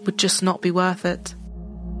 sadly, would just not be worth it.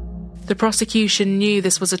 The prosecution knew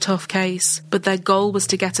this was a tough case, but their goal was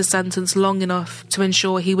to get a sentence long enough to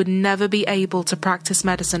ensure he would never be able to practice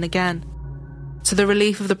medicine again. To the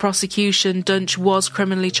relief of the prosecution, Duntsch was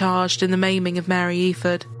criminally charged in the maiming of Mary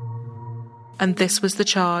Eford. And this was the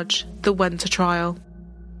charge that went to trial.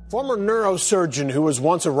 Former neurosurgeon who was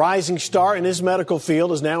once a rising star in his medical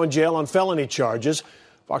field is now in jail on felony charges.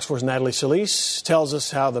 Fox 4's Natalie Solis tells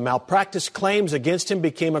us how the malpractice claims against him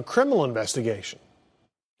became a criminal investigation.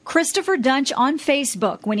 Christopher Duntsch on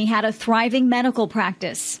Facebook when he had a thriving medical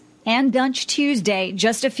practice. And Duntsch Tuesday,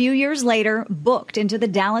 just a few years later, booked into the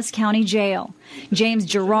Dallas County Jail. James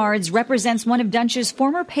Gerards represents one of Duntsch's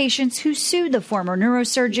former patients who sued the former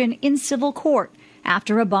neurosurgeon in civil court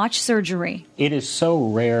after a botched surgery. It is so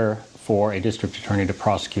rare for a district attorney to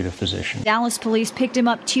prosecute a physician. Dallas police picked him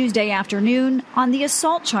up Tuesday afternoon on the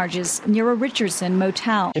assault charges near a Richardson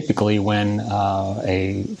motel. Typically, when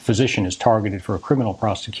a physician is targeted for a criminal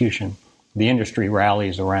prosecution, the industry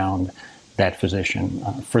rallies around that physician.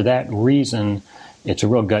 For that reason, it's a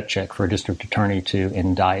real gut check for a district attorney to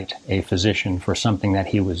indict a physician for something that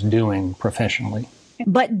he was doing professionally.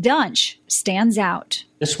 But Duntsch stands out.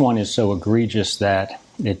 This one is so egregious that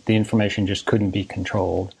the information just couldn't be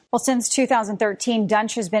controlled. Well, since 2013,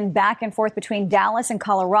 Duntsch has been back and forth between Dallas and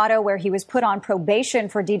Colorado, where he was put on probation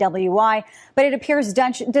for DWI. But it appears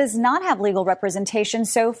Duntsch does not have legal representation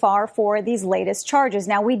so far for these latest charges.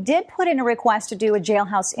 Now, we did put in a request to do a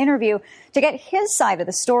jailhouse interview to get his side of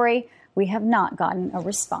the story. We have not gotten a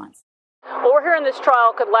response. Well, we're hearing this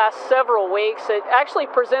trial could last several weeks. It actually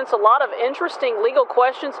presents a lot of interesting legal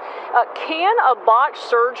questions. Can a botched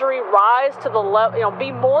surgery rise to the level,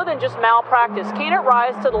 be more than just malpractice? Can it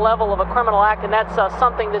rise to the level of a criminal act? And that's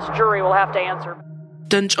something this jury will have to answer.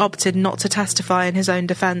 Duntsch opted not to testify in his own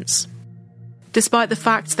defence. Despite the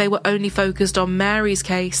fact they were only focused on Mary's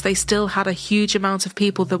case, they still had a huge amount of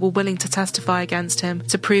people that were willing to testify against him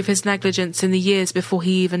to prove his negligence in the years before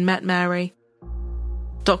he even met Mary.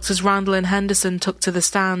 Doctors Randall and Henderson took to the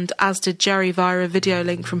stand, as did Jerry via a video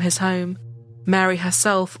link from his home. Mary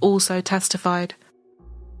herself also testified.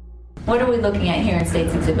 What are we looking at here in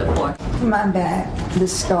State's Exhibit 4? My back, the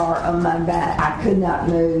scar on my back. I could not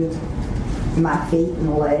move my feet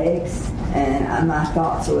and legs, and my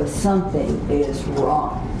thoughts was something is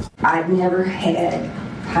wrong. I'd never had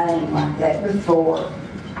pain like that before.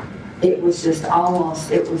 It was just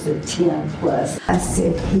it was a 10 plus. I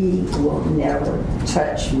said, he will never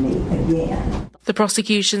touch me again. The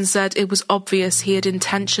prosecution said it was obvious he had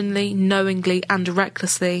intentionally, knowingly and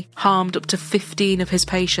recklessly harmed up to 15 of his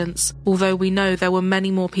patients, although we know there were many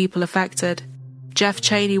more people affected. Jeff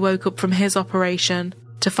Cheney woke up from his operation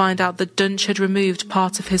to find out that Duntsch had removed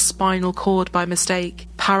part of his spinal cord by mistake,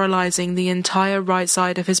 paralysing the entire right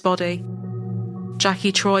side of his body.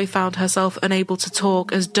 Jackie Troy found herself unable to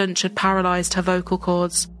talk as Duntsch had paralysed her vocal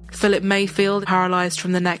cords. Philip Mayfield paralysed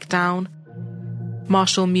from the neck down.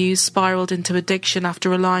 Marshall Muse spiralled into addiction after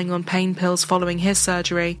relying on pain pills following his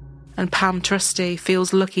surgery, and Pam Trusty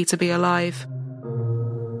feels lucky to be alive.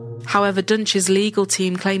 However, Duntsch's legal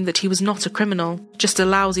team claimed that he was not a criminal, just a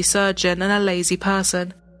lousy surgeon and a lazy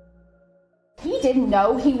person. He didn't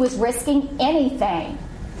know he was risking anything.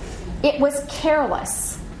 It was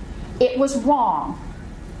careless. It was wrong,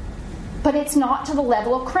 but it's not to the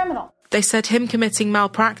level of criminal. They said him committing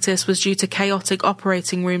malpractice was due to chaotic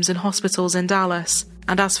operating rooms in hospitals in Dallas,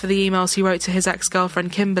 and as for the emails he wrote to his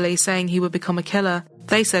ex-girlfriend Kimberly saying he would become a killer,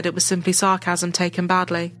 they said it was simply sarcasm taken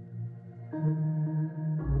badly.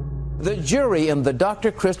 The jury in the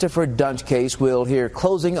Dr. Christopher Duntsch case will hear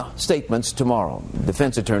closing statements tomorrow.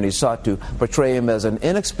 Defense attorneys sought to portray him as an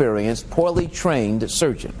inexperienced, poorly trained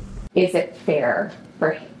surgeon. Is it fair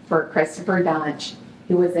for Christopher Duntsch,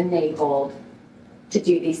 who was enabled to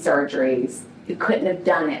do these surgeries, who couldn't have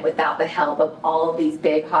done it without the help of all of these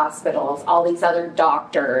big hospitals, all these other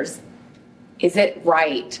doctors, is it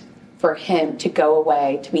right for him to go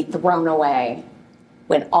away, to be thrown away,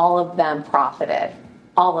 when all of them profited?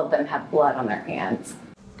 All of them have blood on their hands.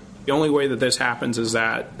 The only way that this happens is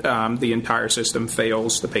that the entire system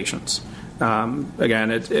fails the patients. Again,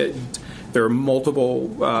 there are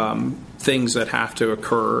multiple things that have to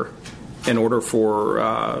occur in order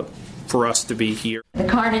for us to be here. The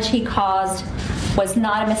carnage he caused was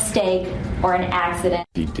not a mistake or an accident.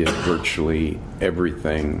 He did virtually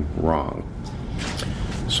everything wrong.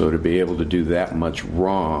 So to be able to do that much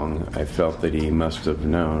wrong, I felt that he must have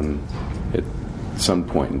known at some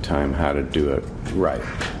point in time how to do it right.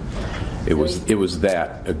 It was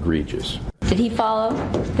that egregious. Did he follow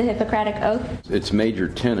the Hippocratic Oath? Its major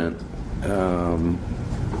tenet,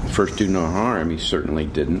 first do no harm, he certainly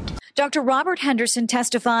didn't. Dr. Robert Henderson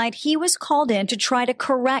testified he was called in to try to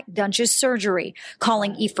correct Duntsch's surgery,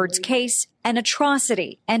 calling Eford's case an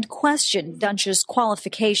atrocity and questioned Duntsch's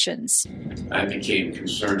qualifications. I became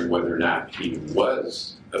concerned whether or not he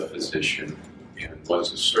was a physician and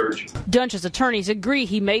was a surgeon. Duntsch's attorneys agree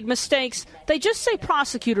he made mistakes. They just say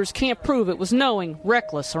prosecutors can't prove it was knowing,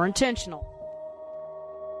 reckless, or intentional.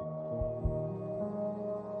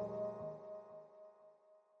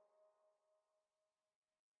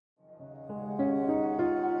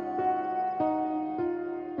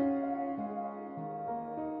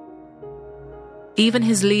 Even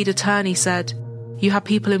his lead attorney said, "You had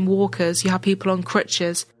people in walkers, you had people on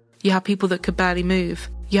crutches, you had people that could barely move,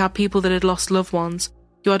 you had people that had lost loved ones,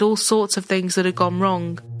 you had all sorts of things that had gone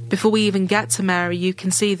wrong. Before we even get to Mary, you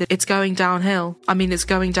can see that it's going downhill. I mean, it's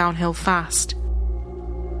going downhill fast."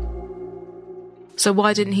 So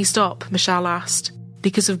why didn't he stop? Michelle asked.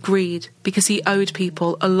 Because of greed, because he owed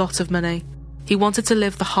people a lot of money. He wanted to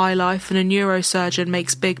live the high life, and a neurosurgeon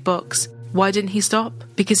makes big bucks. Why didn't he stop?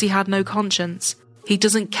 Because he had no conscience. He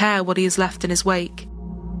doesn't care what he has left in his wake.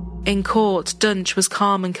 In court, Duntsch was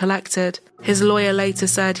calm and collected. His lawyer later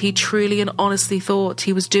said he truly and honestly thought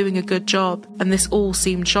he was doing a good job, and this all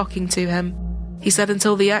seemed shocking to him. He said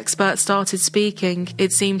until the expert started speaking,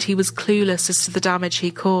 it seemed he was clueless as to the damage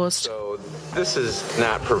he caused. So this is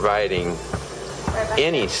not providing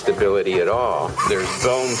any stability at all. There's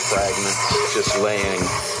bone fragments just laying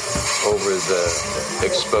over the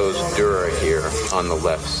exposed dura here on the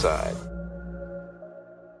left side.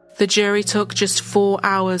 The jury took just 4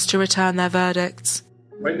 hours to return their verdicts.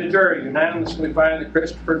 With the jury unanimously find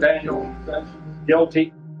Christopher Daniel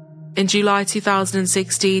guilty. In July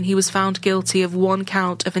 2016, he was found guilty of 1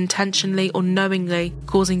 count of intentionally or knowingly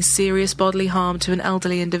causing serious bodily harm to an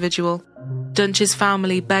elderly individual. Duntsch's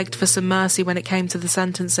family begged for some mercy when it came to the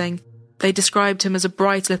sentencing. They described him as a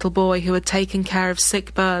bright little boy who had taken care of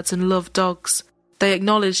sick birds and loved dogs. They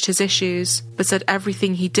acknowledged his issues, but said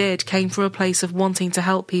everything he did came from a place of wanting to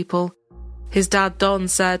help people. His dad, Don,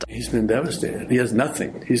 said, "He's been devastated. He has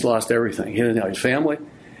nothing. He's lost everything. He doesn't have his family.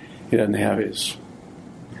 He doesn't have his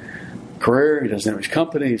career. He doesn't have his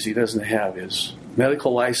companies. He doesn't have his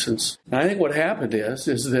medical license." And I think what happened is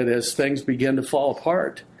that as things began to fall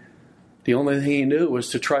apart, the only thing he knew was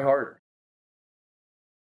to try harder.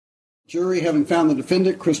 Jury, having found the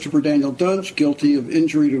defendant, Christopher Daniel Duntsch, guilty of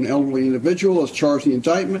injury to an elderly individual as charged in the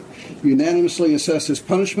indictment, unanimously assessed his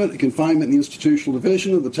punishment and confinement in the Institutional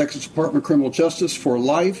Division of the Texas Department of Criminal Justice for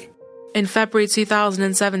life. In February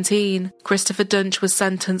 2017, Christopher Duntsch was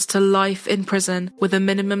sentenced to life in prison with a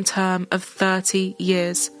minimum term of 30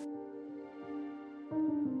 years.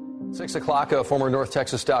 6 o'clock, a former North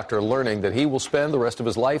Texas doctor learning that he will spend the rest of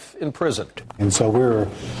his life in prison. And so we're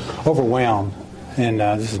overwhelmed. And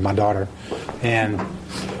this is my daughter. And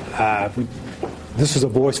this is a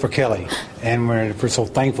voice for Kelly. And we're so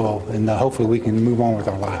thankful, and hopefully we can move on with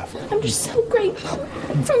our life. I'm just so grateful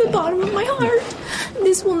from the bottom of my heart.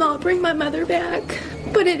 This will not bring my mother back,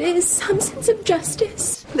 but it is some sense of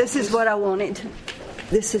justice. This is what I wanted.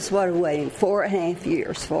 This is what I waited 4.5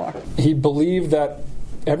 years for. He believed that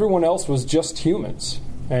everyone else was just humans,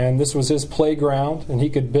 and this was his playground, and he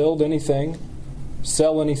could build anything,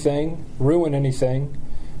 sell anything, ruin anything,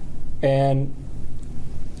 and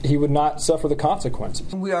he would not suffer the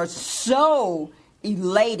consequences. We are so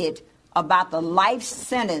elated about the life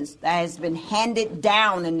sentence that has been handed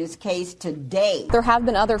down in this case today. There have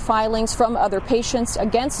been other filings from other patients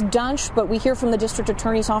against Duntsch, but we hear from the district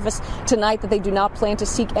attorney's office tonight that they do not plan to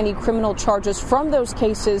seek any criminal charges from those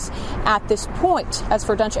cases at this point. As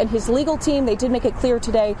for Duntsch and his legal team, they did make it clear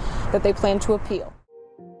today that they plan to appeal.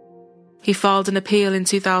 He filed an appeal in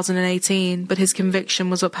 2018, but his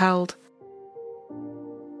conviction was upheld.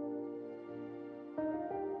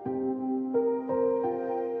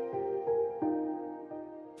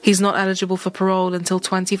 He's not eligible for parole until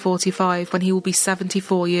 2045, when he will be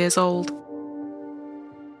 74 years old.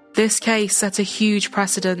 This case set a huge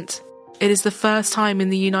precedent. It is the first time in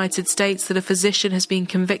the United States that a physician has been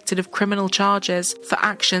convicted of criminal charges for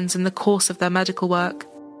actions in the course of their medical work.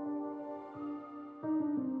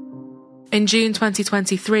 In June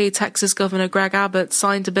 2023, Texas Governor Greg Abbott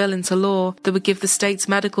signed a bill into law that would give the state's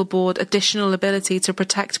medical board additional ability to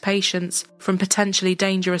protect patients from potentially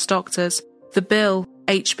dangerous doctors. The bill,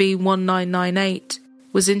 HB 1998,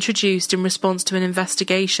 was introduced in response to an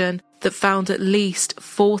investigation that found at least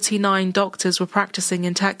 49 doctors were practicing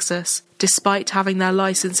in Texas, despite having their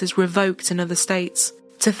licenses revoked in other states.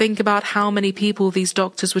 To think about how many people these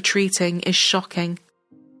doctors were treating is shocking.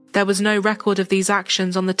 There was no record of these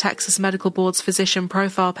actions on the Texas Medical Board's physician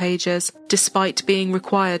profile pages, despite being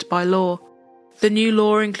required by law. The new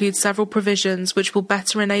law includes several provisions which will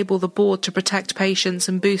better enable the board to protect patients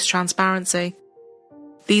and boost transparency.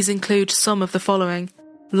 These include some of the following.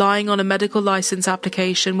 Lying on a medical license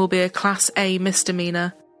application will be a Class A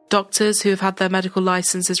misdemeanor. Doctors who have had their medical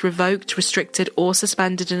licenses revoked, restricted, or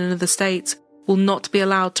suspended in another state will not be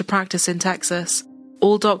allowed to practice in Texas.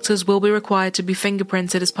 All doctors will be required to be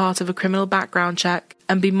fingerprinted as part of a criminal background check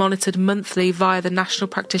and be monitored monthly via the National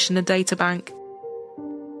Practitioner Data Bank.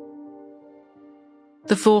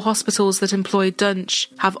 The 4 hospitals that employed Duntsch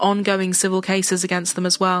have ongoing civil cases against them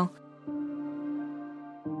as well.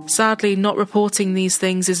 Sadly, not reporting these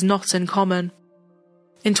things is not uncommon.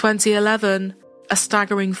 In 2011, a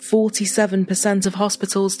staggering 47% of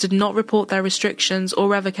hospitals did not report their restrictions or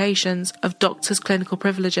revocations of doctors' clinical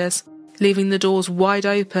privileges, leaving the doors wide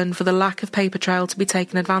open for the lack of paper trail to be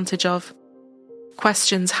taken advantage of.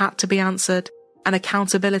 Questions had to be answered, and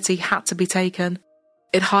accountability had to be taken.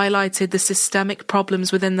 It highlighted the systemic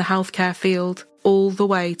problems within the healthcare field, all the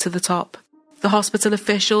way to the top. The hospital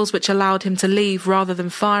officials, which allowed him to leave rather than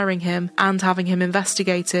firing him and having him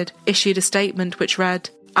investigated, issued a statement which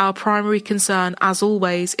read, "Our primary concern, as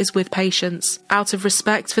always, is with patients. Out of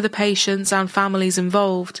respect for the patients and families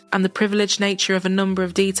involved, and the privileged nature of a number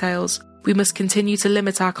of details, we must continue to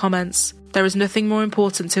limit our comments. There is nothing more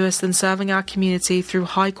important to us than serving our community through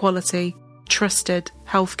high-quality, trusted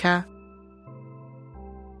healthcare."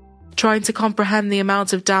 Trying to comprehend the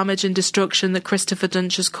amount of damage and destruction that Christopher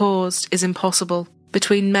Duntsch has caused is impossible.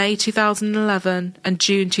 Between May 2011 and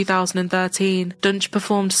June 2013, Duntsch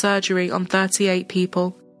performed surgery on 38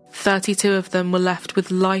 people. 32 of them were left with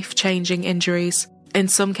life-changing injuries, in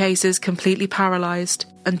some cases completely paralysed,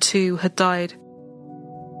 and 2 had died.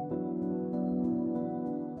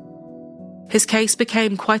 His case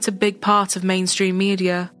became quite a big part of mainstream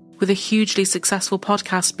media, with a hugely successful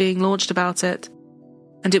podcast being launched about it.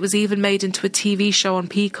 And it was even made into a TV show on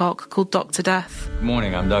Peacock called Dr. Death. Good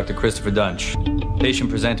morning, I'm Dr. Christopher Duntsch.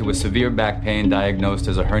 Patient presented with severe back pain diagnosed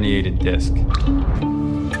as a herniated disc.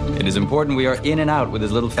 It is important we are in and out with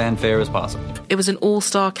as little fanfare as possible. It was an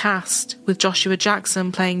all-star cast, with Joshua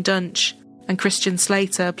Jackson playing Duntsch and Christian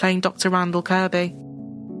Slater playing Dr. Randall Kirby.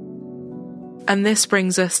 And this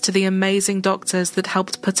brings us to the amazing doctors that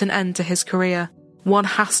helped put an end to his career. One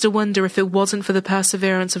has to wonder if it wasn't for the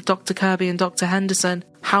perseverance of Dr. Kirby and Dr. Henderson,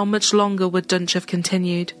 how much longer would Duntsch have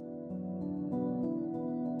continued?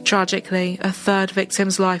 Tragically, a 3rd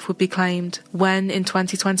victim's life would be claimed when, in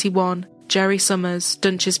 2021, Jerry Summers,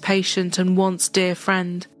 Duntsch's patient and once dear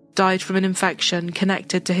friend, died from an infection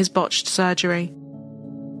connected to his botched surgery.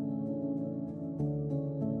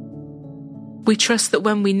 We trust that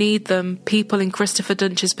when we need them, people in Christopher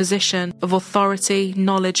Duntsch's position of authority,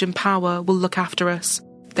 knowledge and power will look after us.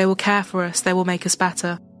 They will care for us, they will make us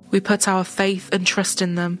better. We put our faith and trust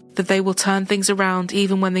in them, that they will turn things around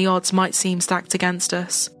even when the odds might seem stacked against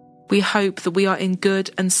us. We hope that we are in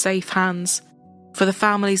good and safe hands. For the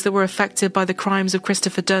families that were affected by the crimes of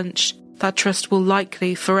Christopher Duntsch, that trust will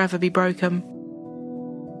likely forever be broken.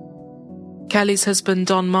 Kelly's husband,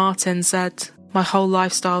 Don Martin, said, "My whole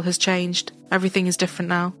lifestyle has changed. Everything is different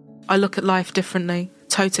now. I look at life differently,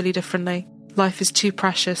 totally differently. Life is too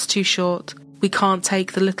precious, too short. We can't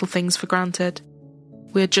take the little things for granted.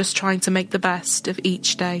 We are just trying to make the best of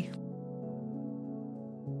each day."